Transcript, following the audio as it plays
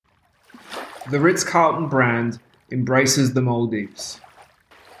The Ritz-Carlton brand embraces the Maldives.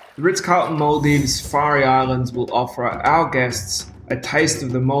 The Ritz-Carlton Maldives Fari Islands will offer our guests a taste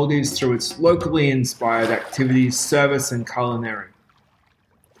of the Maldives through its locally inspired activities, service and culinary.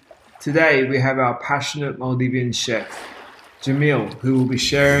 Today we have our passionate Maldivian chef, Jamil, who will be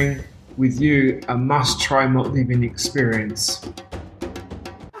sharing with you a must-try Maldivian experience.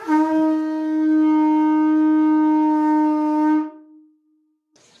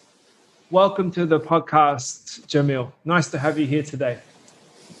 Welcome to the podcast, Jamil. Nice to have you here today.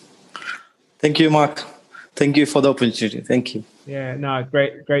 Thank you, Mark. Thank you for the opportunity. Thank you. Yeah, no,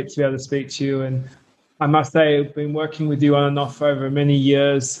 great to be able to speak to you. And I must say, I've been working with you on and off over many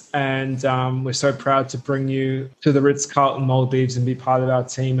years, and we're so proud to bring you to the Ritz-Carlton Maldives and be part of our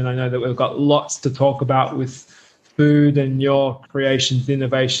team. And I know that we've got lots to talk about with food and your creations,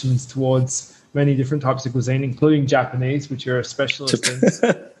 innovations towards many different types of cuisine, including Japanese, which you're a specialist in.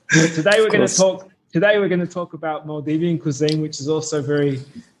 Today we're going to talk about Maldivian cuisine, which is also very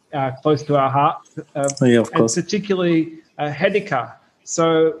close to our hearts, of course. And particularly Hedika.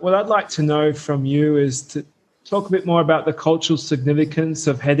 So what I'd like to know from you is to talk a bit more about the cultural significance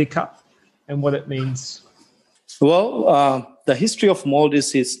of Hedika and what it means. Well, the history of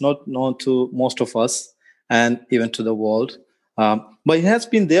Maldives is not known to most of us and even to the world, but it has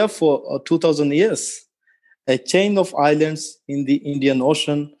been there for 2,000 years. A chain of islands in the Indian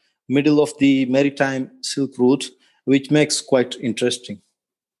Ocean, middle of the maritime Silk Route, which makes quite interesting,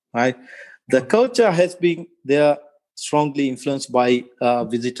 right? The culture has been there strongly influenced by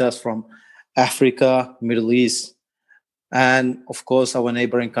visitors from Africa, Middle East, and of course our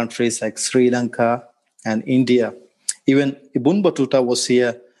neighboring countries like Sri Lanka and India. Even Ibn Battuta was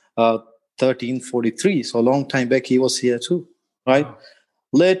here 1343, so a long time back he was here too, right? Wow.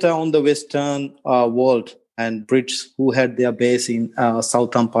 Later on the Western world, and Brits who had their base in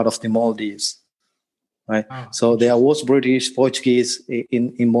southern part of the Maldives, right? Oh, so there was British, Portuguese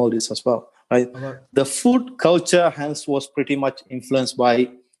in Maldives as well, right? Okay. The food culture hence was pretty much influenced by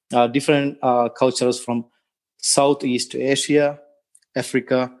different cultures from Southeast Asia,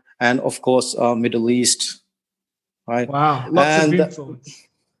 Africa, and of course Middle East, right? Wow, lots of influence.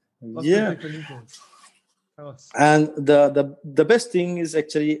 Lots of different influence. And the best thing is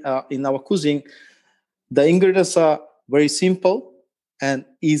actually in our cuisine, the ingredients are very simple and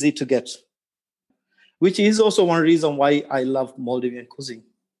easy to get, which is also one reason why I love Maldivian cuisine.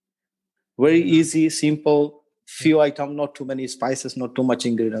 Very easy, simple, few items, not too many spices, not too much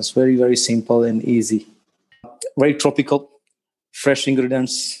ingredients. Very, very simple and easy. Very tropical, fresh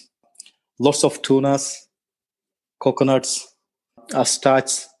ingredients, lots of tunas, coconuts,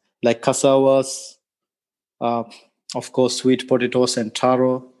 starch like cassavas, of course, sweet potatoes and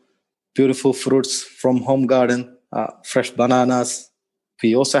taro, beautiful fruits from home garden, fresh bananas.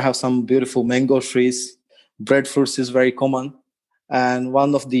 We also have some beautiful mango trees. Breadfruits is very common. And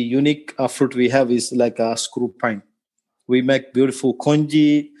one of the unique fruit we have is like a screw pine. We make beautiful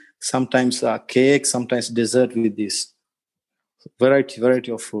congee, sometimes cake, sometimes dessert with this.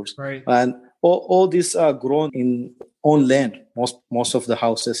 Variety of fruits. Right. And all these are grown in on land. Most of the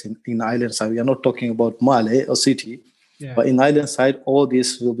houses in island side. We are not talking about Malé or city. Yeah. But in island side, all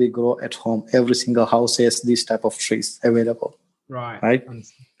this will be grow at home. Every single house has this type of trees available. Right.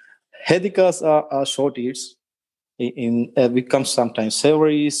 Hedikas are short eats. It comes sometimes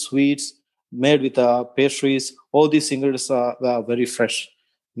savory, sweets, made with pastries. All these ingredients are very fresh.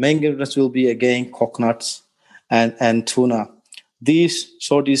 Main ingredients will be again coconuts and tuna. These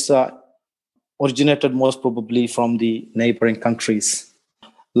shorties are originated most probably from the neighboring countries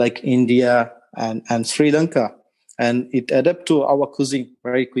like India and Sri Lanka. And it adapted to our cuisine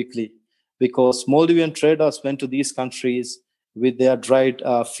very quickly because Maldivian traders went to these countries with their dried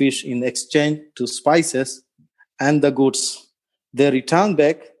fish in exchange to spices and the goods. They returned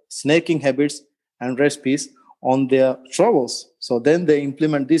back snaking habits and recipes on their travels. So then they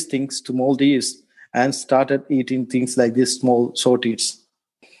implement these things to Maldives and started eating things like these small short eats.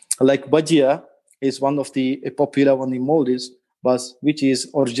 Like bhajia is one of the popular one in Maldives, but which is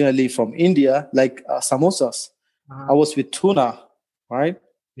originally from India, like samosas. I was with tuna, right?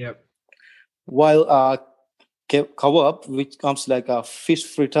 Yep. While kebab, which comes like a fish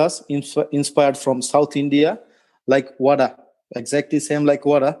fritters inspired from South India, like vada, exactly same like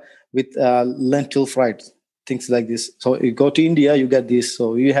vada with lentil fried, things like this. So you go to India, you get this.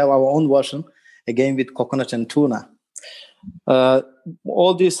 So we have our own version, again with coconut and tuna.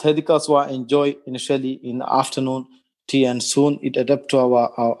 All these hedikas were enjoyed initially in the afternoon tea, and soon it adapted to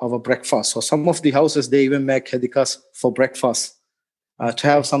our breakfast. So some of the houses, they even make hedikas for breakfast to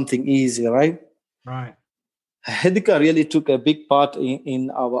have something easy, right? Right. Hedika really took a big part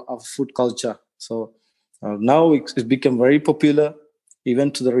in our food culture. So now it's become very popular,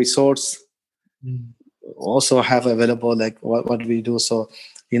 even to the resorts also have available like what we do. So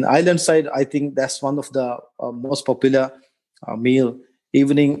in island side, I think that's one of the most popular meal.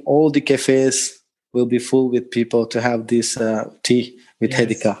 Evening, all the cafes will be full with people to have this tea with Yes,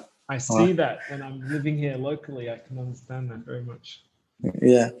 Hedika. I see that when I'm living here locally. I can understand that very much.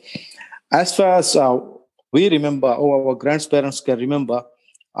 Yeah. As far as we remember, or our grandparents can remember,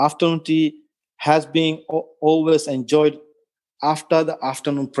 afternoon tea has been always enjoyed after the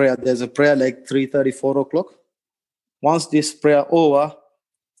afternoon prayer. There's a prayer like 3:30, 4 o'clock. Once this prayer over,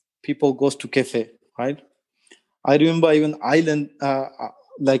 people goes to cafe, right? I remember even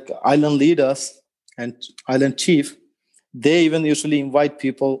like island leaders and island chief, they even usually invite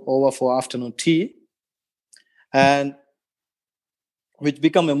people over for afternoon tea, and which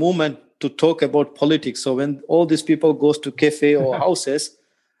become a movement to talk about politics. So when all these people goes to cafe or houses,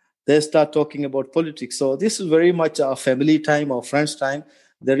 they start talking about politics. So this is very much a family time or friends time.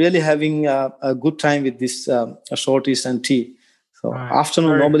 They're really having a good time with this shorties and tea. So Right.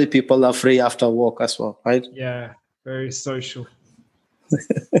 afternoon, normally people are free after work as well, right? Yeah, very social.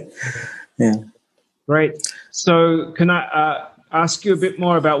 Yeah. Great. So can I ask you a bit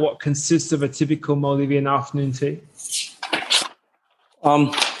more about what consists of a typical Maldivian afternoon tea?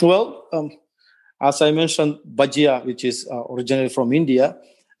 Well, as I mentioned, bhajia, which is originally from India,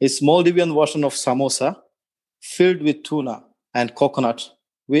 is Maldivian version of samosa, filled with tuna and coconut.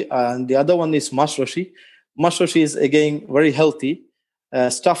 And the other one is masroshi. Masroshi is again very healthy,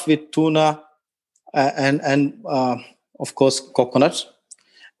 stuffed with tuna and of course coconut.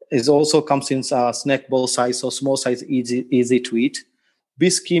 It also comes in snack bowl size or small size, easy to eat.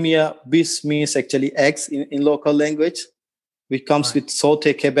 Biskimia, bis means actually eggs in local language, which comes with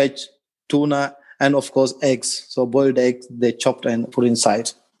saute cabbage, tuna, and of course eggs. So boiled eggs, they chopped and put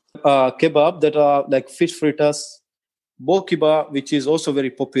inside. Kebab that are like fish fritters, bokiba, which is also very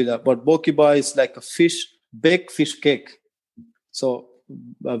popular. But bokiba is like a baked fish cake. So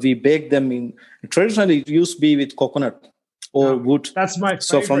we bake them in. Traditionally, it used to be with coconut or wood. That's my favorite.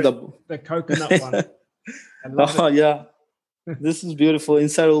 So from the coconut one. I love it. Yeah. This is beautiful.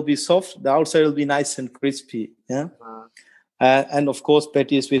 Inside will be soft. The outside will be nice and crispy. Yeah. And of course,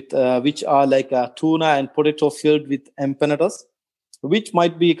 patties with which are like tuna and potato filled with empanadas, which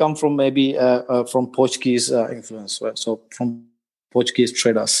might be come from maybe from Portuguese influence. Right? So from Portuguese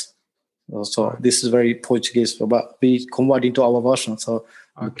traders. So this is very Portuguese, but we convert into our version. So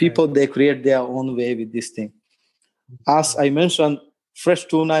the people, they create their own way with this thing. As I mentioned, fresh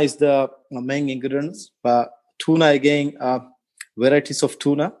tuna is the main ingredients. But tuna again, varieties of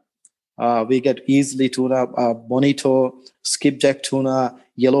tuna. We get easily tuna, bonito, skipjack tuna,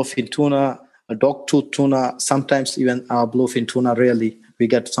 yellowfin tuna, dogtooth tuna, sometimes even bluefin tuna. Rarely we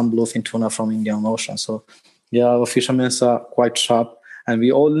get some bluefin tuna from Indian Ocean. So yeah, our fishermen are quite sharp, and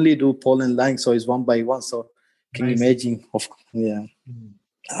we only do pollen line, so it's one by one. So can you imagine?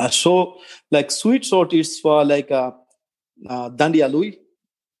 So like sweet sorties for like dandialui.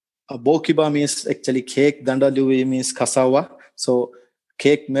 Bokiba means actually cake. Dandalui means cassava. So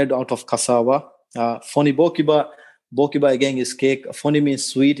cake made out of cassava. Foni bokiba again is cake. Foni means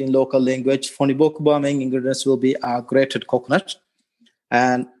sweet in local language. Foni bokiba main ingredients will be grated coconut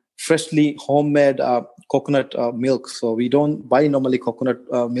and freshly homemade coconut milk. So we don't buy normally coconut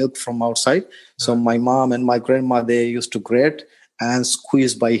milk from outside. So my mom and my grandma, they used to grate and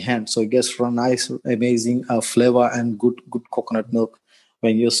squeeze by hand. So it gets a nice, amazing flavor and good coconut milk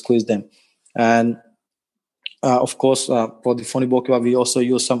when you squeeze them. And of course, for the Foni bokiba, we also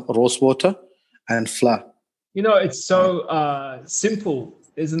use some rose water and flour. You know, it's so simple,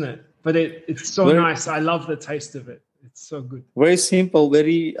 isn't it? But it's so nice. I love the taste of it. It's so good. Very simple,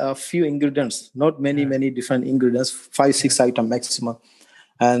 very few ingredients, not many different ingredients, 5-6 items maximum.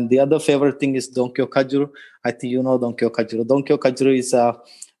 And the other favorite thing is donkyo kajuru. I think you know donkyo kajuru. Donkyo kajuru is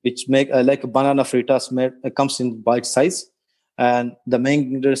which make like a banana fritters made. It comes in bite size, and the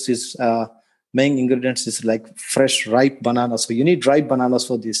main ingredients is like fresh ripe banana. So you need ripe bananas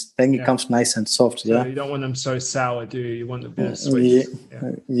for this. Then it comes nice and soft. So you don't want them so sour, do you? You want a bit of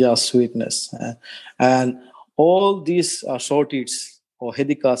sweetness. Sweetness. And all these short eats or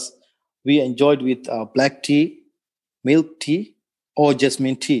hedikas we enjoyed with black tea, milk tea, or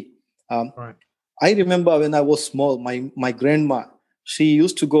jasmine tea. I remember when I was small, my grandma, she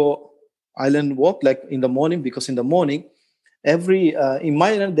used to go island walk like in the morning, because in the morning, in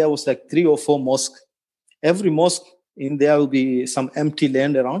my island there was like 3 or 4 mosques. Every mosque in there will be some empty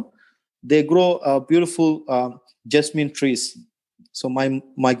land around. They grow beautiful jasmine trees. So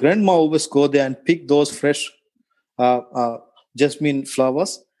my grandma always go there and pick those fresh jasmine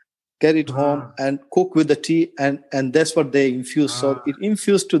flowers, get it home and cook with the tea, and that's what they infuse. So it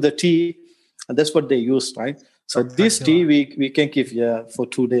infused to the tea, and that's what they use, right? So this tea we can keep for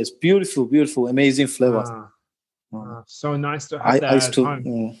 2 days. Beautiful, beautiful, amazing flavors. So nice to have that at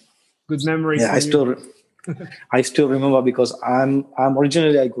home. Good memory. Yeah, I still remember because I'm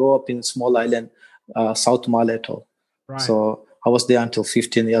originally I grew up in small island, South Malay Atoll. Right. So I was there until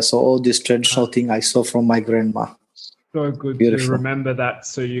 15 years. So all this traditional thing I saw from my grandma. So good to remember that,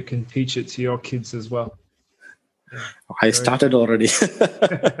 so you can teach it to your kids as well. Yeah. I started already.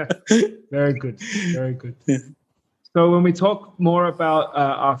 Very good, very good. Yeah. So when we talk more about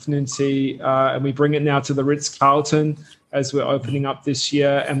afternoon tea, and we bring it now to the Ritz-Carlton as we're opening up this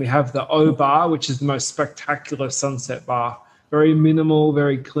year, and we have the O Bar, which is the most spectacular sunset bar. Very minimal,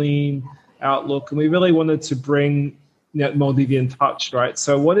 very clean outlook. And we really wanted to bring that Maldivian touch, right?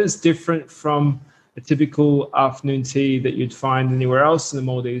 So what is different from a typical afternoon tea that you'd find anywhere else in the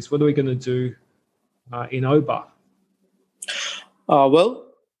Maldives? What are we going to do in O Bar? Well,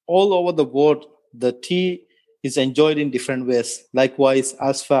 all over the world, the tea is enjoyed in different ways. Likewise,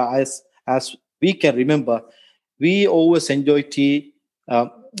 as far as we can remember, we always enjoy tea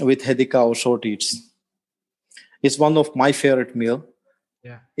with hedika or short eats. It's one of my favorite meal.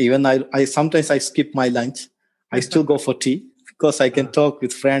 Yeah. Even I sometimes I skip my lunch. I still go for tea because I can talk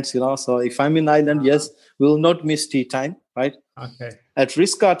with friends, So if I'm in Ireland, yes, we will not miss tea time, right? Okay. At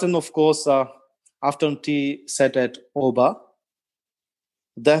Ritz-Carlton, of course, afternoon tea set at O Bar.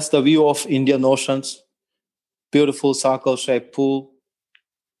 That's the view of Indian Oceans. Beautiful circle-shaped pool.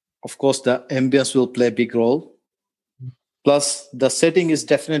 Of course, the ambience will play a big role. Plus, the setting is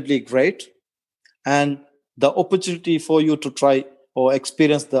definitely great. And the opportunity for you to try or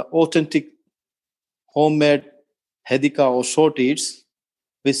experience the authentic homemade hedika or short eats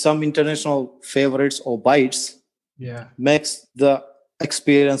with some international favorites or bites makes the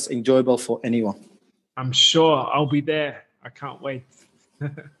experience enjoyable for anyone. I'm sure I'll be there. I can't wait.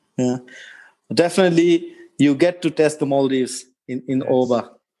 Yeah, definitely. You get to test the Maldives in O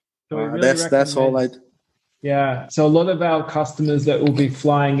Bar. So really that's all I. Yeah, so a lot of our customers that will be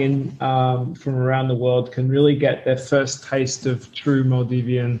flying in from around the world can really get their first taste of true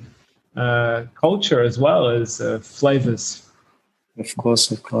Maldivian culture as well as flavors. Of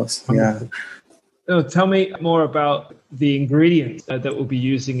course. Yeah. So tell me more about the ingredients that we'll be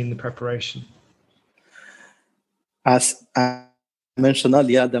using in the preparation. As I mentioned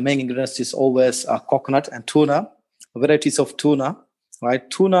earlier, the main ingredients is always coconut and tuna, varieties of tuna. Right,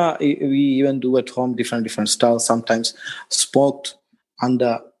 tuna we even do at home different styles. Sometimes smoked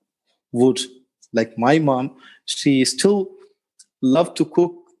under wood. Like my mom, she still love to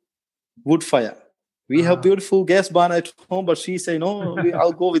cook wood fire. We have beautiful gas burner at home, but she say no,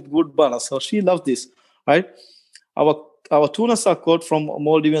 I'll go with wood burner. So she loves this. Right, our tunas are caught from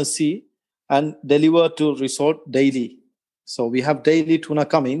Maldivian Sea and delivered to resort daily. So we have daily tuna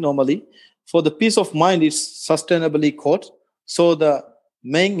coming normally. For the peace of mind, it's sustainably caught. So the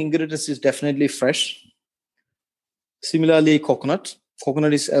main ingredients is definitely fresh. Similarly, coconut.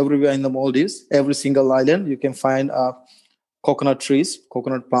 Coconut is everywhere in the Maldives. Every single island you can find coconut trees,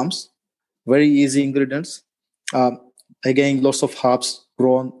 coconut palms. Very easy ingredients. Again, lots of herbs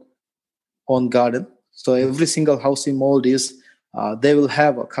grown on garden. So every single house in Maldives, they will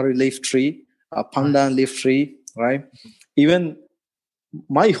have a curry leaf tree, a pandan leaf tree, right? Even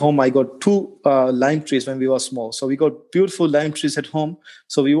my home, I got 2 lime trees when we were small. So we got beautiful lime trees at home.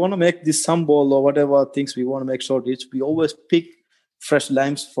 So we want to make this sambal or whatever things we want to make sure we always pick fresh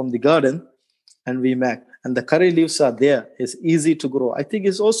limes from the garden and we make. And the curry leaves are there. It's easy to grow. I think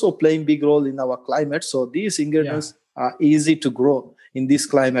it's also playing big role in our climate. So these ingredients are easy to grow in this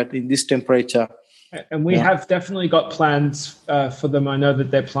climate, in this temperature. And we have definitely got plans for them. I know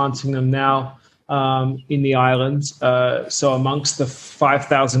that they're planting them now. In the islands. So amongst the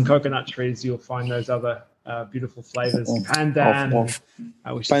 5,000 coconut trees, you'll find those other beautiful flavors. Pandan,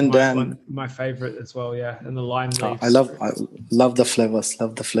 which is my favorite as well, and the lime leaves. I love the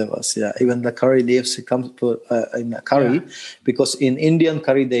flavors, yeah. Even the curry leaves, it comes in a curry, because in Indian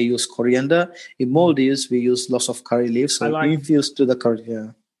curry, they use coriander. In Maldives, we use lots of curry leaves, so infused to the curry,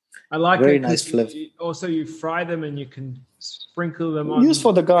 I like very it. Nice flavor. Also, you fry them and you can sprinkle them on. Use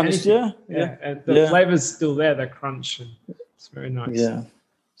for the garnish, and the flavor's still there, the crunch, and it's very nice. Yeah.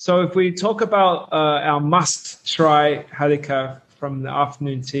 So if we talk about our must-try hedika from the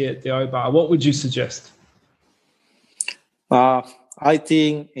afternoon tea at the O Bar, what would you suggest? I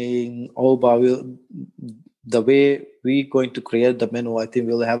think in O Bar, the way we're going to create the menu, I think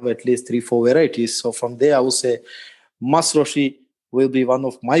we'll have at least 3-4 varieties. So from there, I would say mas roshi will be one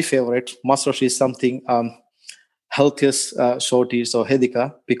of my favorite. Mas roshi is something healthiest short eats or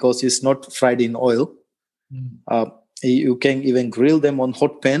hedika because it's not fried in oil. You can even grill them on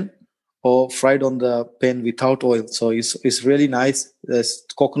hot pan or fried on the pan without oil. So it's really nice. There's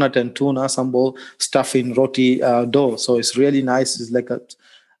coconut and tuna sambal stuffed in roti dough. So it's really nice. It's like a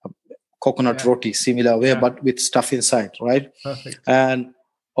coconut roti, similar way, but with stuff inside, right? Perfect. And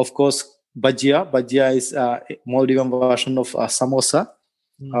of course, bhajia. Bhajia is a Maldivian version of samosa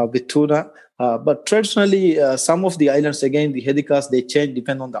with tuna. But traditionally, some of the islands, again, the hedikas, they change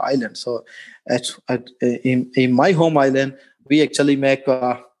depend on the island. So in my home island, we actually make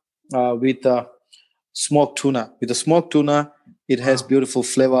with smoked tuna. With the smoked tuna, it has beautiful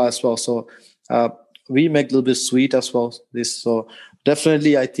flavor as well. So we make a little bit sweet as well. So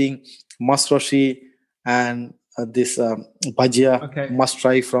definitely, I think masroshi and this bhajia must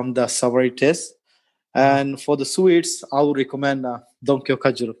try from the savory taste. And for the sweets, I would recommend donkyo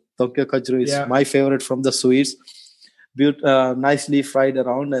kajuru. Donkyo kajuru is my favorite from the sweets. Nicely fried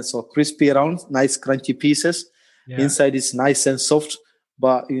around and so crispy around, nice crunchy pieces. Inside is nice and soft,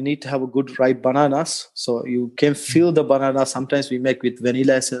 but you need to have a good ripe bananas. So you can feel the banana. Sometimes we make with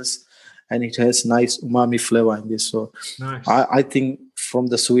vanilla essence and it has nice umami flavor in this. So nice. I think from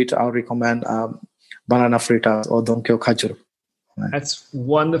the sweet, I'll recommend banana fritters or donkyo kajuru. That's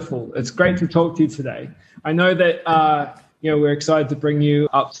wonderful. It's great to talk to you today. I know that we're excited to bring you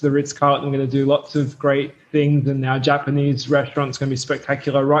up to the Ritz-Carlton. We're going to do lots of great things, and our Japanese restaurant's going to be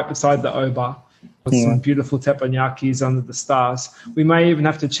spectacular right beside the Oba with some beautiful teppanyakis under the stars. We may even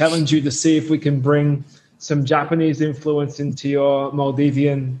have to challenge you to see if we can bring some Japanese influence into your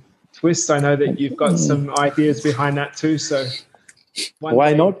Maldivian twist. I know that you've got some ideas behind that too, so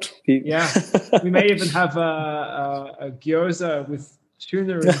why not? Yeah, we may even have a gyoza with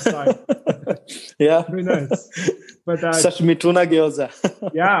tuna inside. Yeah, who knows? But sashimi tuna gyoza.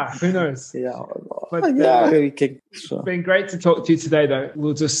 Yeah, who knows? Yeah, but we can. Sure. It's been great to talk to you today, though.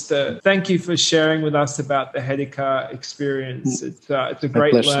 We'll just thank you for sharing with us about the Hedika experience. It's a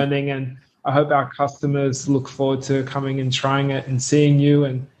great learning, and I hope our customers look forward to coming and trying it and seeing you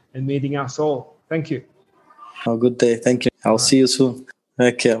and meeting us all. Thank you. Have a good day. Thank you. I'll see you soon.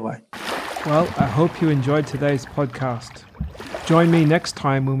 Okay, bye. Well, I hope you enjoyed today's podcast. Join me next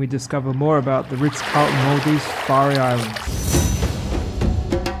time when we discover more about the Ritz-Carlton Maldives Faroe Islands.